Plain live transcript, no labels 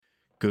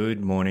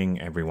Good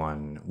morning,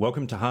 everyone.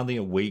 Welcome to Hardly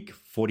a Week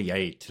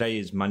 48. Today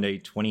is Monday,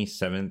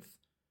 27th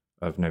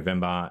of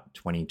November,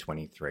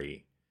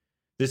 2023.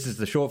 This is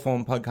the short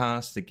form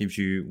podcast that gives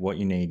you what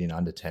you need in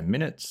under 10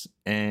 minutes.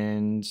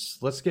 And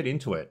let's get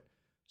into it.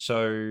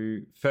 So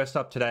first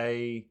up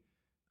today,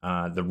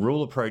 the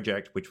Ruler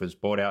Project, which was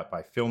bought out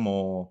by Phil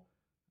Moore.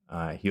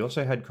 He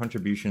also had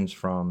contributions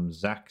from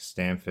Zach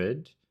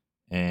Stanford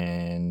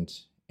and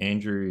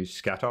Andrew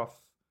Skatoff.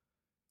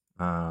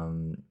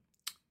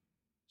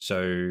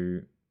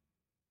 So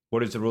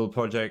what is the Ruler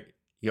Project?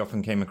 He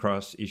often came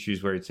across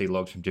issues where he'd see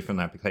logs from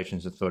different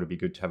applications and thought it'd be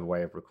good to have a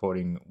way of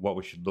recording what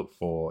we should look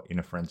for in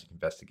a forensic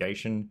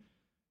investigation.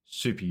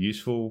 Super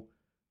useful.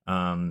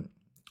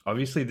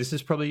 Obviously, this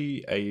is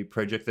probably a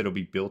project that'll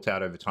be built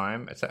out over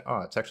time.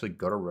 It's actually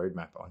got a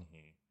roadmap on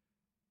here.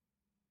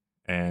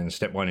 And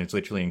step one is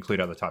literally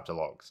include other types of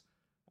logs.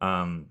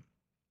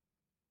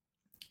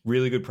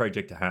 Really good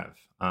project to have.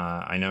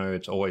 I know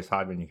it's always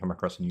hard when you come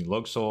across a new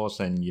log source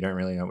and you don't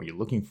really know what you're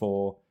looking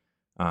for.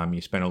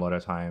 You spend a lot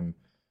of time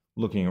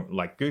looking,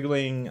 like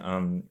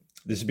Googling.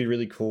 This would be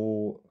really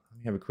cool. Let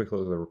me have a quick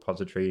look at the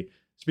repository.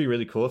 This would be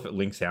really cool if it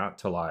links out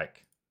to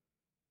like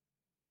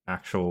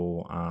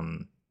actual,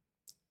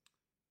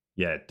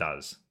 it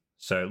does.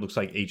 So it looks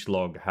like each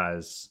log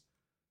has,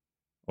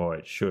 or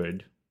it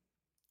should,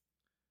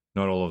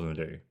 not all of them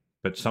do,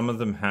 but some of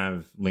them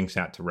have links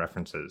out to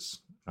references.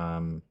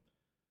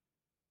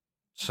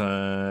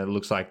 So it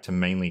looks like to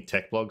mainly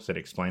tech blogs that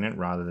explain it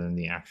rather than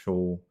the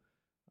actual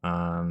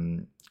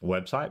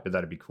website, but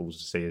that'd be cool to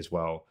see as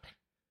well.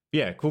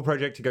 Yeah, cool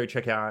project to go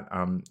check out.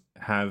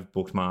 Have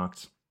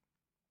bookmarked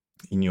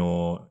in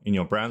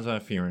your browser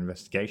for your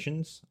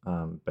investigations.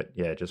 But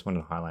yeah, just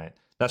wanted to highlight.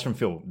 That's from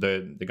Phil,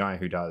 the guy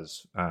who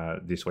does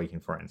This Week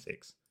in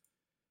Forensics.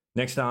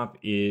 Next up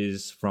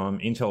is from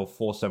Intel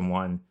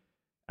 471,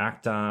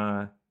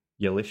 Akhtar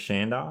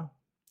Yelishandar.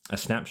 A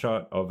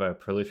snapshot of a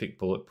prolific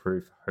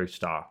bulletproof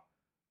hoster.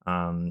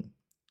 So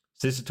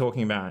this is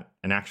talking about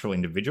an actual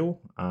individual.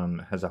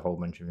 Has a whole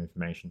bunch of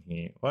information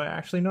here. Well,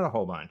 actually not a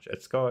whole bunch.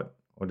 It's got,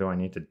 or do I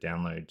need to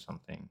download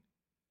something?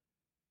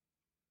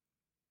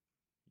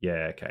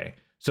 Yeah, okay.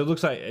 So it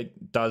looks like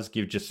it does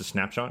give just a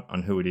snapshot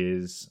on who it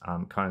is,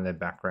 kind of their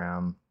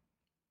background.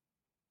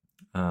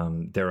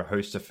 They're a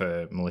hoster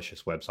for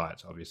malicious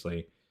websites,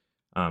 obviously.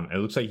 It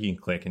looks like you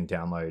can click and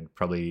download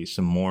probably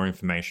some more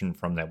information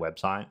from their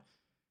website.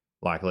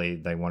 Likely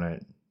they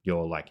want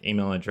your like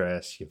email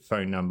address, your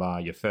phone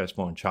number, your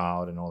firstborn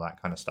child, and all that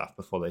kind of stuff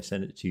before they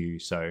send it to you.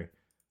 So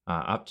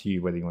up to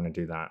you whether you want to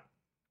do that.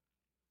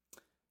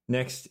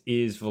 Next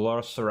is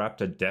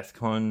Velociraptor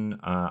DEFCON.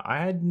 I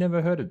had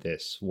never heard of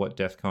this, what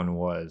DEFCON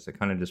was. It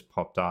kind of just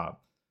popped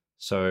up.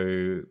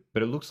 So,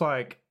 but it looks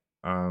like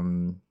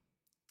it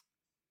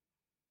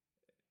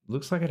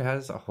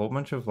has a whole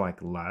bunch of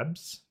like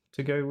labs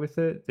to go with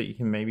it that you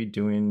can maybe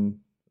do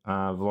in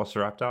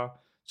Velociraptor.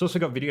 It's also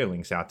got video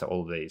links out to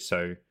all of these.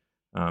 So,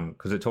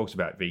 because it talks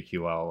about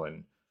VQL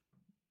and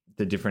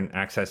the different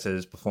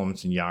accesses,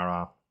 performance in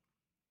Yara,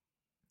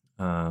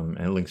 and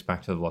it links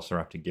back to the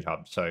Velociraptor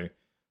GitHub. So,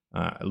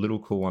 a little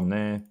cool one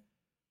there.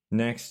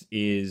 Next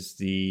is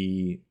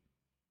the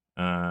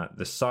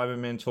Cyber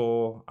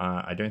Mentor.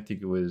 I don't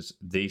think it was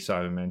the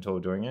Cyber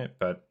Mentor doing it,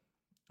 but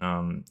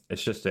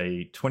it's just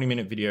a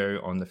 20-minute video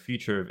on the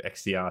future of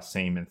XDR,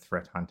 SIEM, and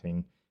threat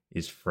hunting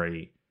is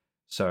free.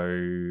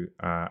 So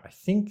I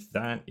think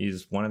that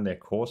is one of their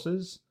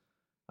courses,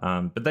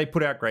 but they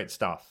put out great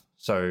stuff.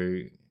 So,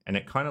 and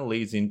it kind of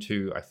leads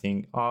into, I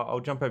think, I'll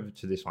jump over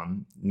to this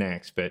one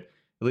next, but it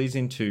leads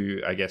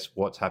into, I guess,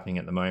 what's happening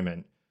at the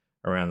moment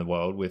around the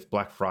world with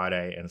Black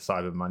Friday and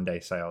Cyber Monday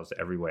sales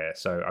everywhere.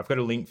 So I've got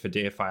a link for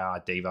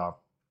DFIR Diva.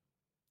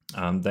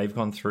 They've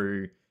gone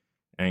through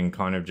and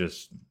kind of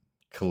just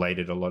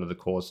collated a lot of the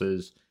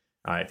courses.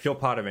 If you're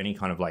part of any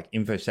kind of like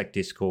InfoSec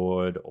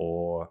Discord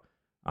or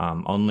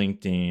on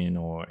LinkedIn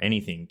or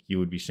anything, you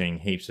would be seeing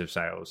heaps of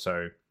sales.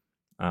 So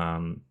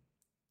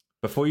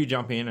before you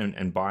jump in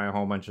and buy a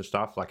whole bunch of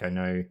stuff, like I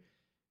know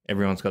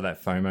everyone's got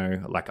that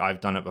FOMO. Like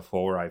I've done it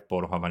before where I've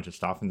bought a whole bunch of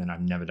stuff and then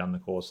I've never done the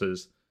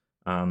courses.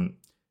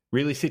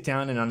 Really sit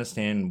down and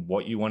understand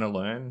what you want to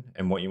learn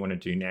and what you want to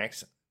do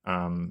next.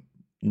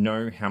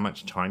 Know how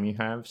much time you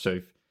have. So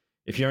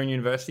if you're in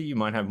university, you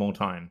might have more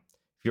time.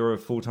 If you're a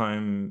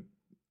full-time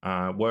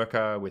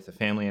worker with a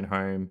family at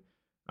home,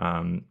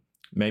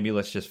 maybe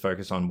let's just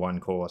focus on one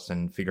course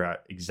and figure out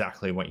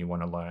exactly what you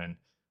want to learn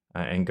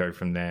and go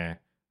from there.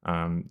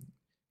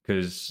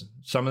 Because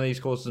some of these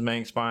courses may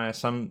expire,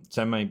 some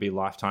may be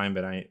lifetime,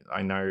 but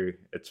I know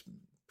it's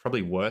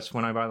probably worse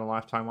when I buy the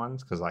lifetime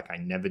ones because like I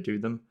never do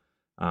them.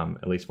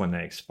 At least when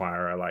they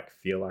expire, I like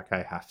feel like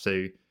I have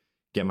to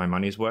get my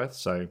money's worth.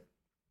 So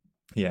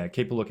yeah,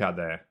 keep a lookout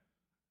there.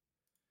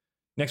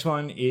 Next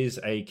one is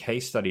a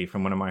case study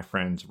from one of my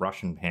friends,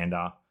 Russian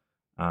Panda.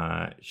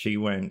 She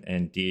went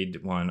and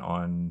did one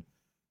on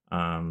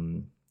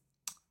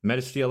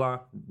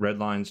Metastealer,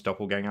 Redline's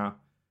doppelganger.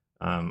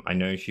 I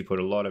know she put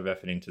a lot of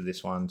effort into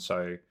this one.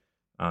 So,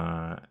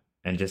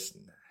 and just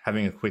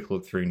having a quick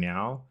look through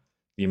now,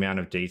 the amount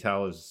of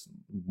detail is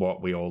what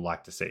we all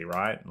like to see,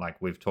 right? Like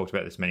we've talked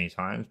about this many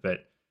times,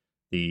 but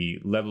the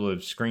level of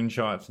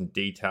screenshots and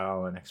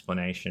detail and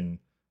explanation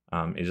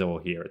is all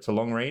here. It's a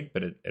long read,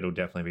 but it'll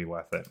definitely be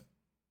worth it.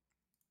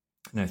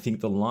 And I think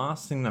the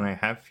last thing that I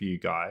have for you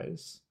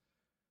guys,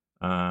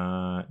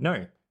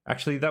 no,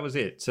 actually that was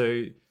it.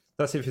 So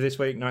that's it for this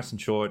week, nice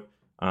and short.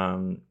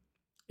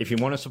 If you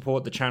want to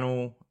support the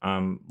channel,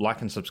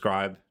 like and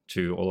subscribe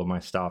to all of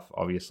my stuff,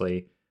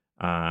 obviously.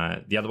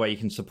 The other way you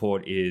can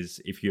support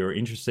is if you're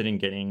interested in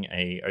getting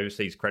a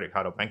overseas credit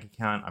card or bank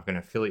account, I've got an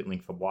affiliate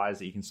link for Wise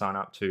that you can sign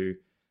up to.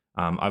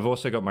 I've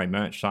also got my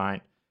merch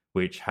site,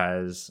 which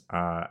has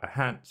a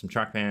hat, some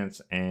track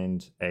bands,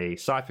 and a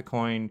Cypher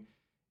coin.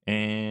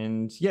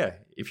 And yeah,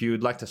 if you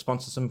would like to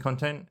sponsor some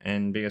content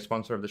and be a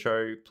sponsor of the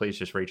show, please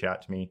just reach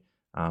out to me.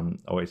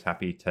 Always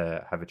happy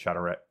to have a chat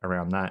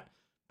around that.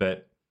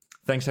 But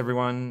thanks,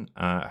 everyone.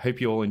 I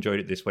hope you all enjoyed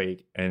it this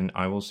week, and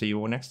I will see you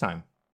all next time.